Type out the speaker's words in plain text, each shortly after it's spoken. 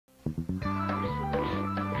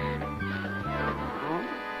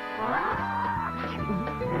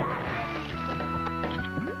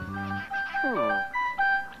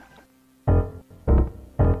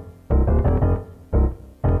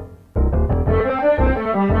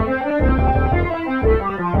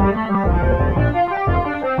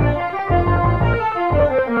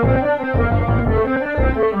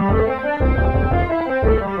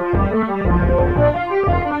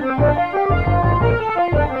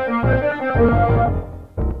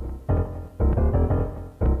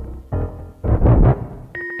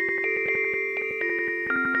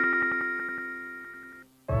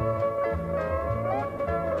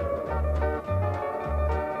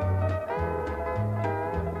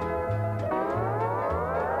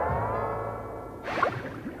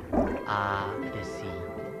Ah, the sea.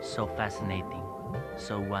 So fascinating.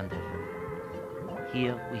 So wonderful.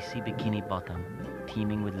 Here we see Bikini Bottom,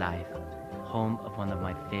 teeming with life. Home of one of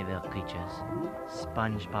my favorite creatures,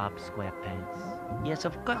 SpongeBob SquarePants. Yes,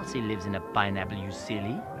 of course he lives in a pineapple, you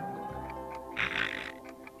silly.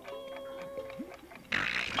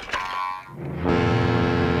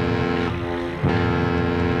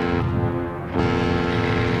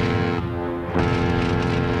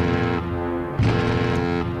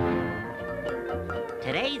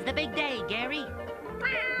 Today's the big day, Gary.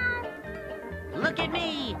 Look at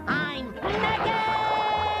me, I'm naked!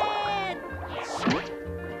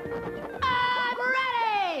 I'm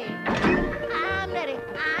ready! I'm ready,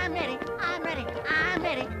 I'm ready, I'm ready, I'm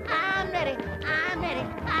ready, I'm ready, I'm ready,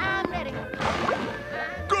 I'm ready.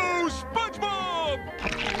 Go, SpongeBob!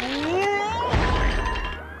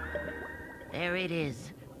 There it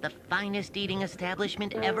is, the finest eating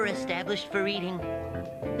establishment ever established for eating.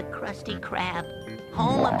 The Krusty Krab,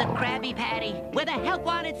 home of the Krabby Patty, with a help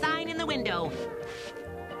wanted sign in the window.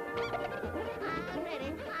 I'm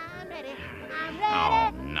ready, I'm ready, I'm ready.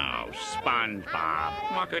 Oh, no, SpongeBob.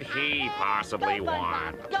 What could he possibly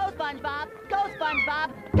want? Go, SpongeBob! Go,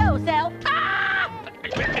 SpongeBob! Go, Self! Ah!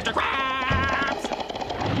 Mr. Krabs!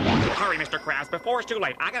 Hurry, Mr. Krabs, before it's too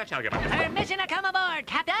late. I gotta tell you about this. Permission to come aboard,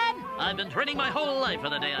 Captain! I've been training my whole life for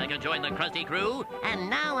the day I could join the Krusty crew. And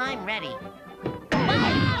now I'm ready.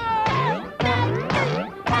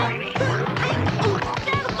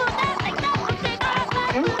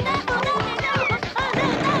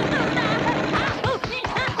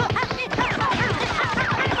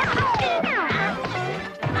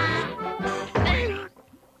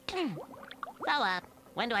 So,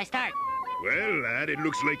 when do I start? Well, lad, it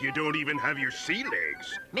looks like you don't even have your sea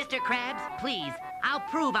legs. Mr. Krabs, please. I'll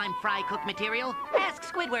prove I'm fry cook material. Ask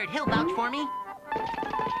Squidward, he'll vouch for me.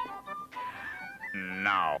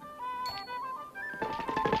 No.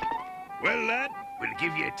 Well, lad, we'll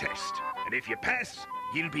give you a test. And if you pass,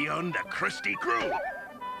 you'll be on the Krusty crew.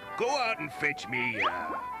 Go out and fetch me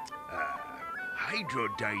a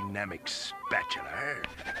hydrodynamic spatula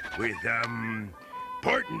with,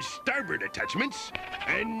 port and starboard attachments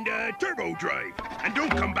and turbo drive. And don't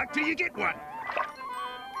come back till you get one.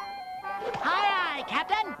 Aye, aye,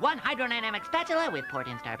 Captain. One hydrodynamic spatula with port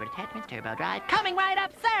and starboard attachments, turbo drive. Coming right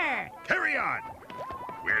up, sir. Carry on.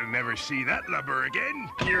 We'll never see that lubber again.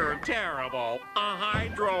 You're terrible. A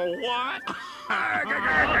hydro what?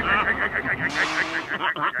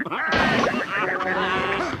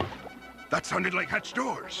 That sounded like hatch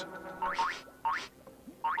doors.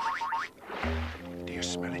 Do you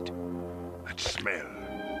smell it? That smell.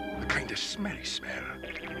 The kind of smelly smell.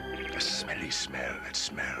 The smelly smell that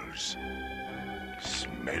smells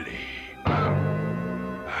smelly.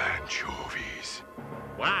 Anchovies.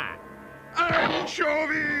 What?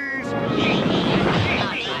 Anchovies!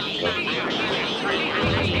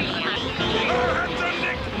 Hands on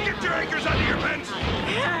deck! Get your anchors under your pants!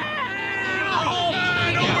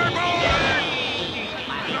 And overboard!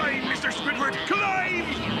 Climb, Mr. Squidward, climb!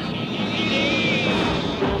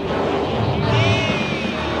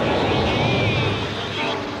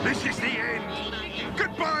 This is the end.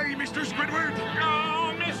 Goodbye, Mr. Squidward.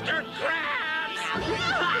 Oh, Mr. Krabs!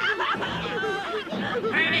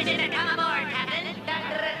 Permission to come aboard, Captain.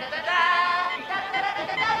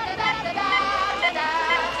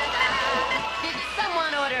 Did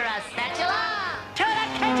someone order a spatula? To the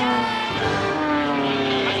kitchen!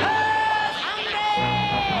 Who's hungry?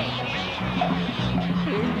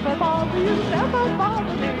 Never bother you, never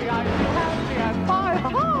bother me. I'm happy and fine.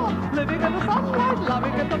 Ha-ha! Living in the sunlight,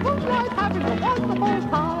 loving in the moonlight, having a wonderful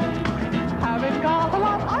time. Having got a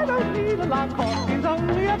lot, I don't need a lot. Coffee's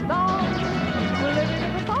only a dime. Living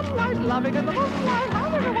in the sunlight, loving in the moonlight,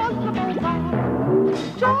 having a wonderful time.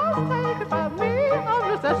 Just take it from me, I'm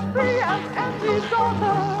just as free as any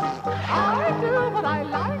daughter. I do what I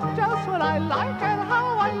like, just what I like, and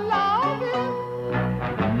how I like.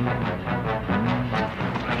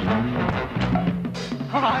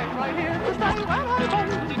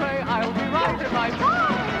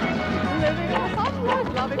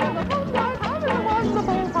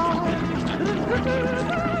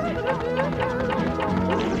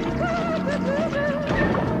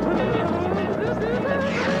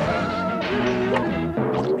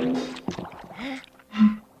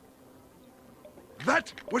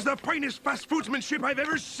 the finest fast foodsmanship I've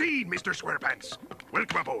ever seen, Mr. Squarepants.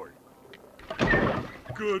 Welcome aboard.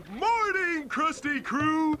 Good morning, Krusty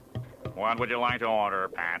Crew. What would you like to order,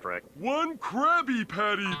 Patrick? One Krabby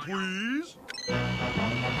Patty, please.